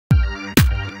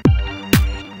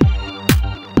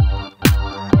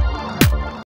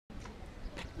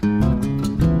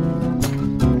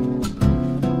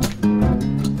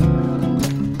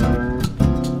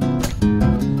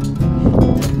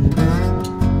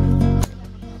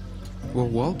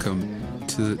welcome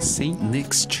to St.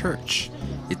 Nick's Church.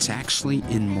 It's actually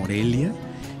in Morelia.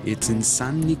 It's in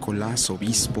San Nicolás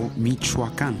Obispo,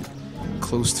 Michoacán,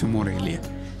 close to Morelia.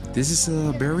 This is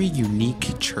a very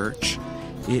unique church.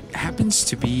 It happens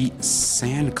to be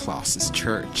Santa Claus's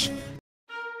church.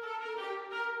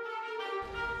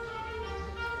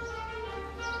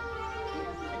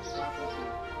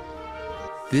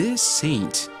 This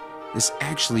saint is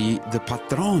actually the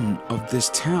patron of this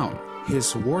town.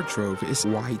 His wardrobe is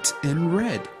white and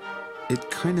red. It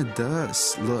kind of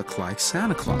does look like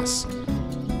Santa Claus.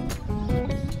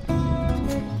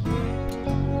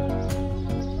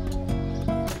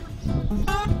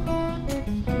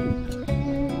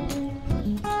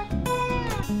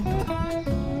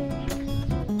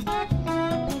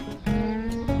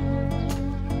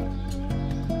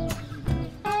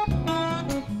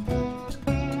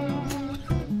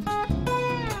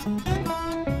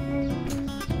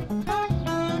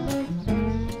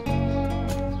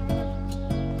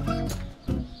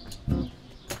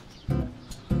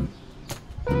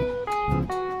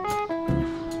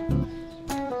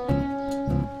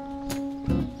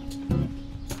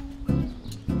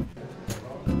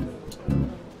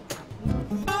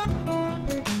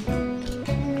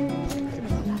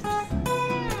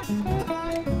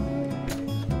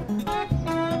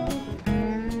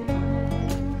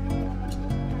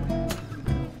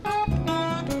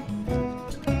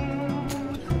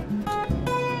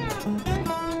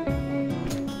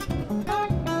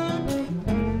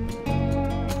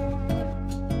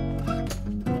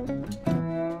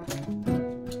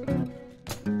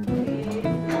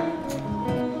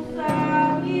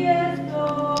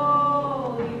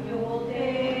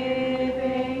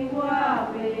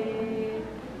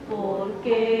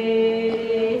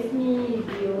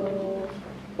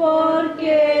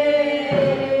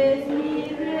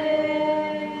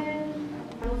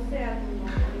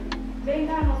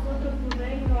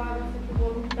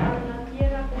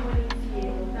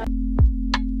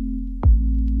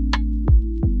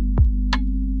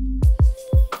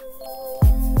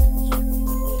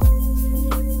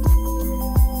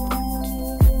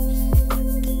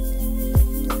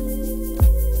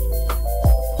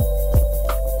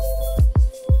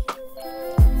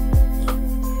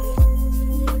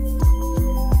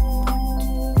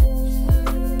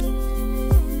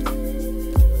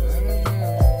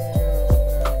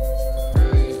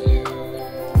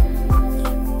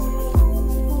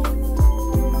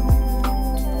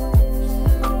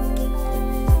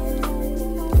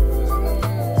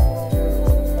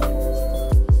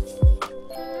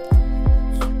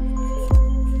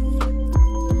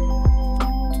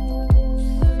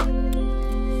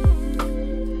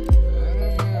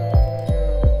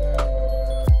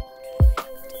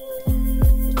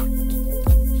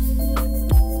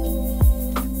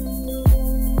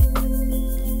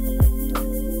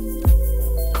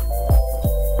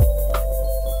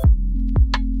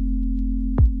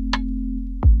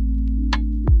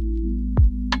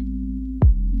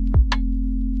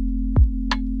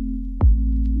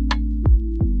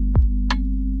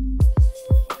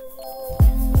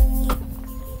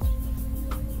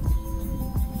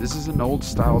 This is an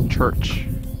old-style church.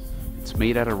 It's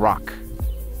made out of rock.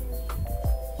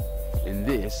 And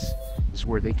this is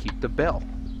where they keep the bell.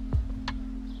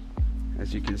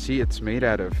 As you can see, it's made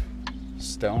out of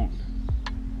stone,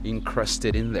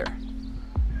 encrusted in there.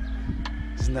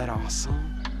 Isn't that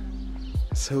awesome?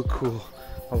 So cool.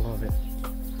 I love it.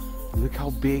 Look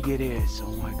how big it is.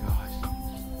 Oh my gosh.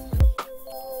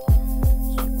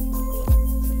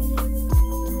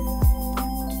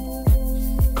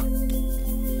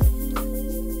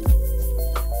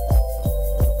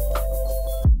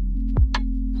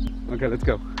 Okay, let's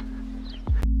go.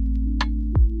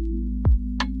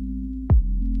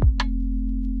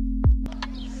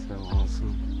 So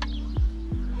awesome.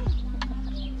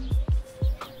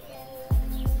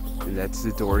 And that's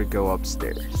the door to go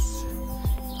upstairs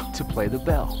to play the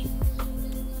bell.